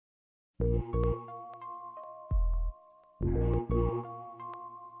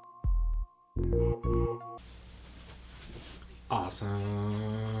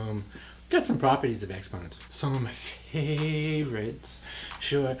Awesome. Got some properties of exponents. Some of my favorites.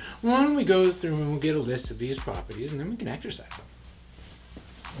 Sure. Why don't we go through and we'll get a list of these properties and then we can exercise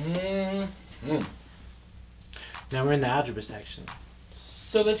them. Now we're in the algebra section.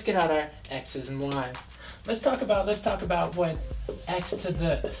 So let's get out our x's and y's. Let's talk about what x to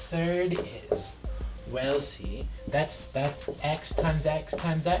the third is. Well, see, that's x times x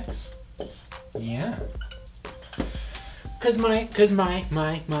times x. Yeah. Cause my, is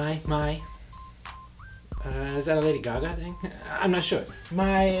that a Lady Gaga thing? I'm not sure.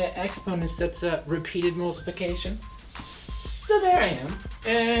 My exponent, that's a repeated multiplication. So there I am,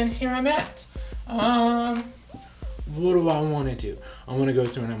 and here I'm at. What do I want to do? I want to go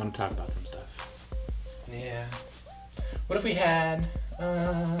through and I'm going to talk about some stuff. Yeah. What if we had,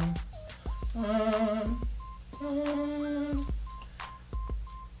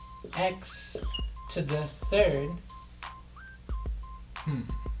 x to the third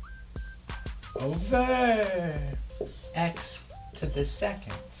over x to the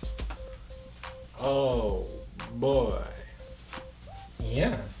second. Oh boy.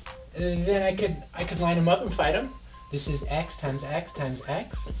 Yeah. Then I could line them up and fight them. This is x times x times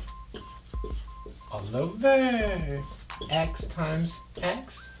x all over x times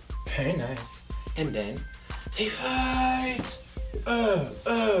x. Very nice. And then they fight. Oh.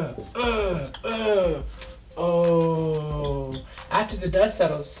 After the dust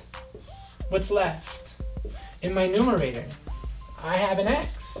settles, what's left? In my numerator, I have an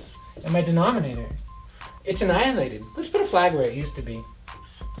x. In my denominator, it's annihilated. Let's put a flag where it used to be.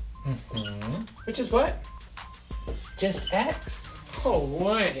 Which is what? Just x. Oh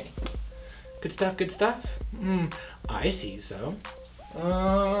boy. Good stuff, good stuff. I see so.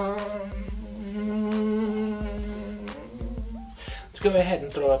 Let's go ahead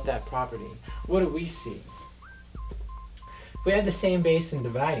and throw up that property. What do we see? If we have the same base in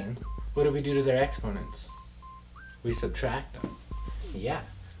dividing, what do we do to their exponents? We subtract them. Yeah.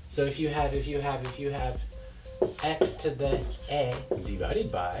 So if you have x to the a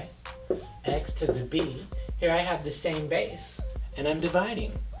divided by x to the b, here I have the same base and I'm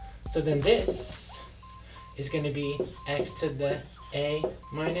dividing. So then this is going to be x to the a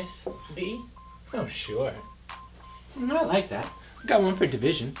minus b. Oh sure. I like that. We got one for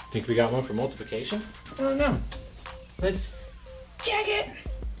division. Think we got one for multiplication? I don't know. Let's check it.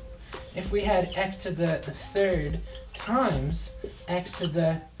 If we had x to the third times x to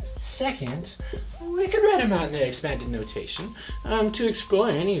the second, we could write them out in the expanded notation. To explore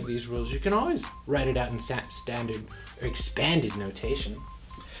any of these rules, you can always write it out in standard or expanded notation.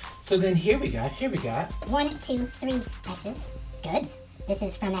 So then here we got 1, 2, 3 x's. Good. This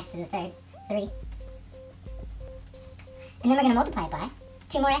is from x to the third, 3. And then we're going to multiply it by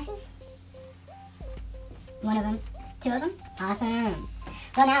 2 more x's. 1 of them, 2 of them. Awesome.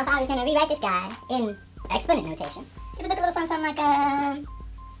 Well, now if I was going to rewrite this guy in exponent notation, it would look a little something like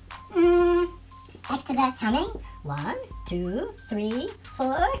x to the how many? 1, 2, 3,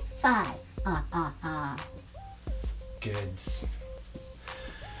 4, 5. Goods.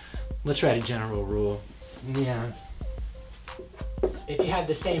 Let's write a general rule. Yeah. If you have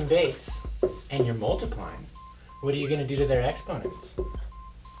the same base and you're multiplying, what are you going to do to their exponents?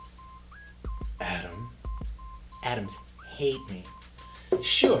 Atoms hate me.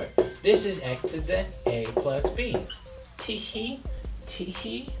 Sure, this is x to the a plus b. Tee-hee,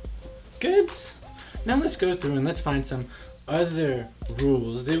 tee-hee. Goods. Now let's go through and let's find some other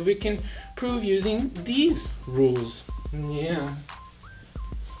rules that we can prove using these rules. Yeah.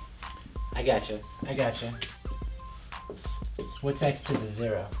 I gotcha. What's x to the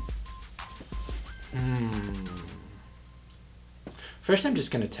 0? First, I'm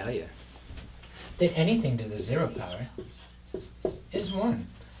just going to tell you that anything to the 0 power is 1,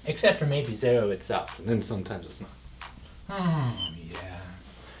 except for maybe 0 itself, and then sometimes it's not. Oh, yeah.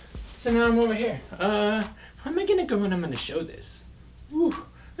 So now I'm over here. How am I going to go when I'm going to show this? Ooh,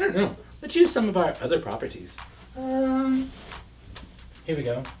 I don't know. Let's use some of our other properties. Here we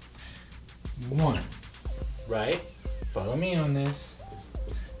go. 1, right? Follow me on this.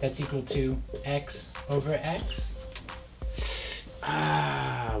 That's equal to x over x.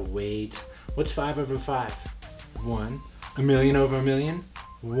 Wait. What's 5 over 5? 1. A million over a million?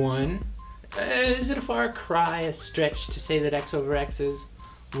 1. Is it a far cry, a stretch to say that x over x is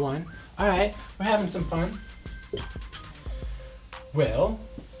 1? Alright, we're having some fun. Well,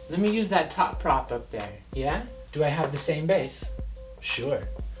 let me use that top prop up there, yeah? Do I have the same base? Sure.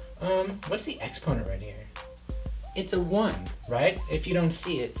 What's the exponent right here? It's a 1, right? If you don't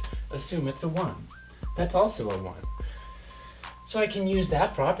see it, assume it's a 1. That's also a 1. So I can use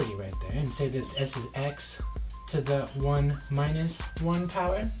that property right there and say that this is x to the 1 minus 1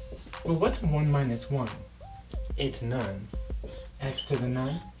 power. Well, what's 1 minus 1? It's none. X to the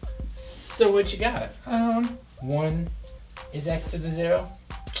none. So what you got? 1 is x to the 0,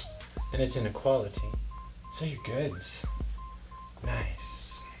 and it's inequality. So you're good.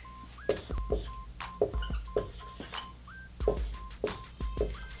 Nice.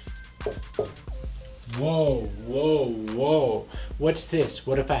 Whoa, whoa, whoa. What's this?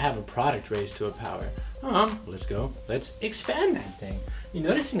 What if I have a product raised to a power? Let's go. Let's expand that thing. You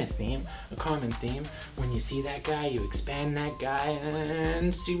noticing a theme, a common theme? When you see that guy, you expand that guy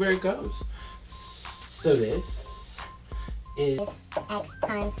and see where it goes. So this is x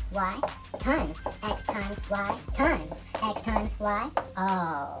times y times x times y times x times y.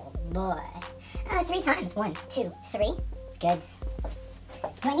 Oh boy. 3 times 1, 2, 3. Goods.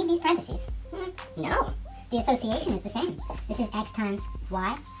 Do I need these parentheses? No. The association is the same. This is x times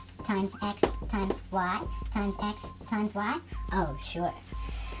y times x times y times x times y. Oh, sure.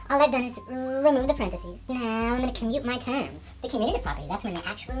 All I've done is remove the parentheses. Now I'm going to commute my terms. The commutative property, that's when they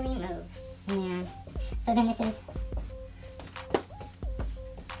actually move. Yeah. So then this is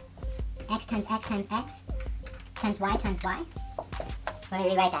x times x times x times y times y. Let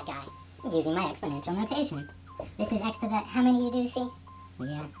me rewrite that guy using my exponential notation. This is x to the, how many do you see?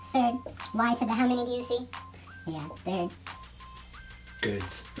 Yeah, third. Y to the, how many do you see? Yeah, third. Good.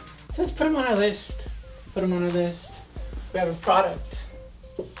 So let's put them on our list. Put them on our list. We have a product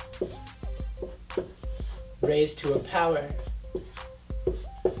raised to a power.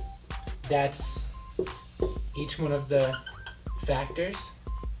 That's each one of the factors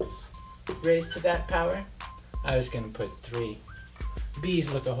raised to that power. I was going to put 3.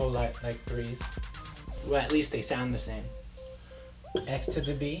 B's look a whole lot like 3's. Well, at least they sound the same. X to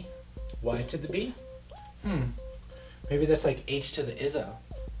the B, Y to the B? Maybe that's like H to the Izzo.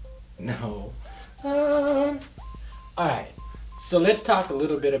 No. Alright, so let's talk a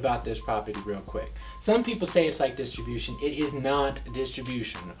little bit about this property real quick. Some people say it's like distribution. It is not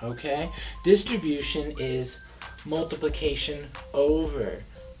distribution, okay? Distribution is multiplication over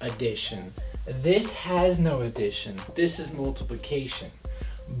addition. This has no addition. This is multiplication.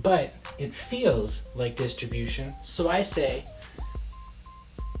 But it feels like distribution, so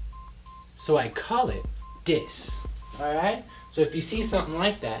I call it dis. Alright? So if you see something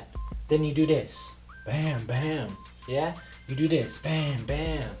like that, then you do this. Bam, bam. Yeah? You do this. Bam,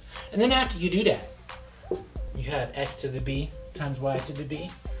 bam. And then after you do that, you have x to the b times y to the b.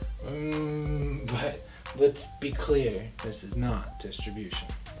 But let's be clear, this is not distribution.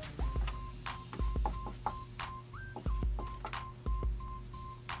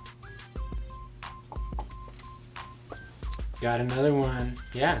 Got another one.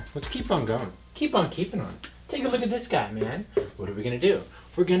 Yeah, let's keep on going. Keep on keeping on. Take a look at this guy, man. What are we gonna do?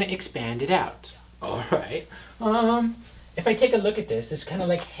 We're gonna expand it out. All right. If I take a look at this, it's kind of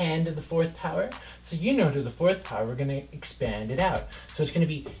like hand to the 4th power. So you know to the 4th power, we're gonna expand it out. So it's gonna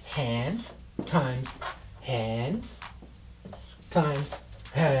be hand times hand times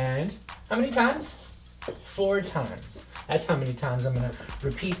hand. How many times? 4 times. That's how many times I'm gonna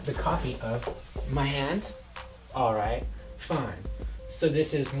repeat the copy of my hand. All right. Fine. So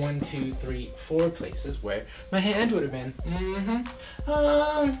this is 1, 2, 3, 4 places where my hand would have been.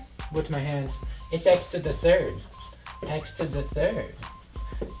 What's my hand? It's x to the 3rd. X to the 3rd.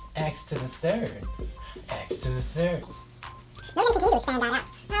 X to the 3rd. X to the 3rd. We're going to continue to expand that out.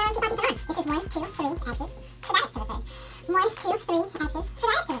 Keep on keeping on. This is 1, 2, 3 x's for that x to the 3rd. 1, 2, 3 x's for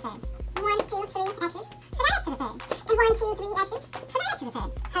that x to the 3rd. 1, 2, 3 x's for that x to the 3rd. And 1, 2, 3 x's for that x to the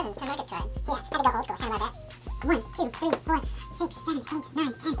 3rd. Heavens to Murgatroyd. Yeah, had to go old school. How about that? 1, 2, 3, 4, 6, 7, 8,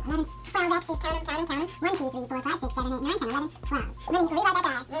 9, 10, 11, 12 x's. Count them. 1, 2, 3, 4, 5, 6, 7, 8, 9, 10, 11, 12. And then you can rewrite that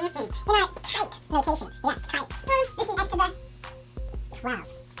guy. In our tight notation. Yeah, tight. This is x to the 12.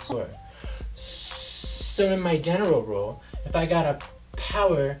 Sure. So in my general rule, if I got a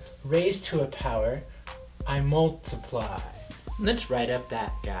power raised to a power, I multiply. Let's write up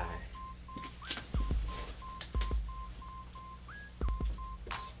that guy.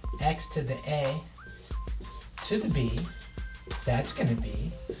 X to the A to the B, that's going to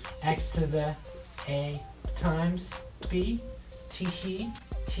be x to the A times B, tee-hee,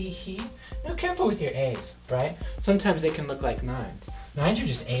 tee-hee. Now careful with your A's, right? Sometimes they can look like 9s. 9s are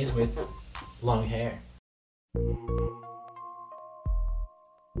just A's with long hair.